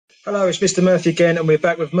Hello, it's Mr. Murphy again, and we're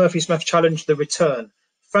back with Murphy's Math Challenge, the return.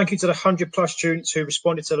 Thank you to the 100+ students who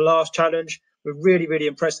responded to the last challenge. We're really, really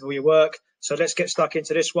impressed with all your work. So let's get stuck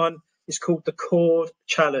into this one. It's called the chord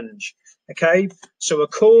challenge. Okay, so a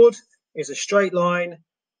chord is a straight line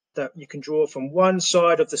that you can draw from one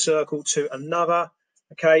side of the circle to another.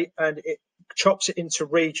 Okay, and it chops it into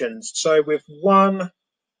regions. So with one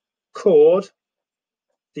chord,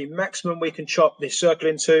 the maximum we can chop this circle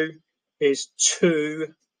into is 2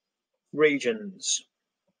 regions.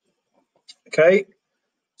 Okay,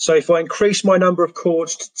 so if I increase my number of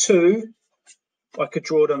chords to 2, I could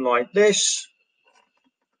draw them like this,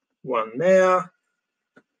 one there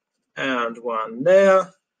and one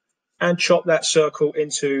there, and chop that circle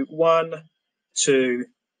into 1, 2,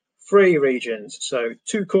 3 regions. So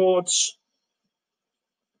 2 chords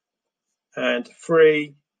and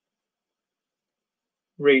 3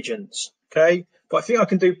 regions. Okay, but I think I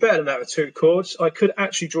can do better than that with 2 chords. I could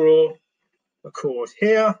actually draw a chord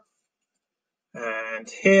here and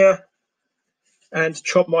here and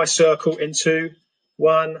chop my circle into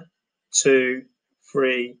 1, 2,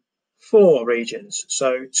 3, 4 regions.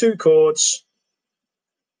 So 2 chords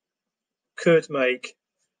could make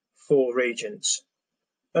 4 regions.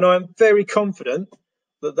 And I'm very confident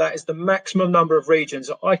that that is the maximum number of regions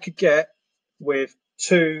that I could get with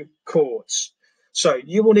 2 chords. So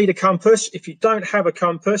you will need a compass. If you don't have a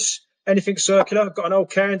compass, anything circular, I've got an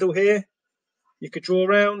old candle here. You could draw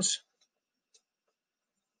around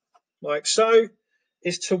like so,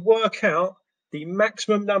 is to work out the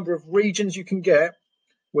maximum number of regions you can get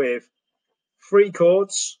with 3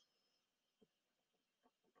 chords,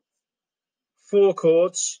 4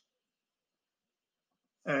 chords,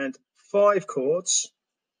 and 5 chords.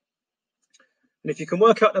 And if you can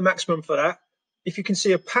work out the maximum for that, if you can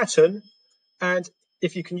see a pattern, and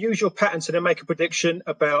if you can use your pattern to then make a prediction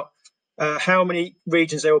about how many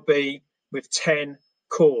regions there will be with 10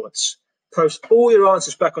 chords. Post all your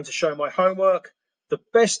answers back onto Show My Homework. The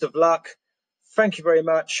best of luck. Thank you very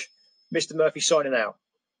much. Mr. Murphy signing out.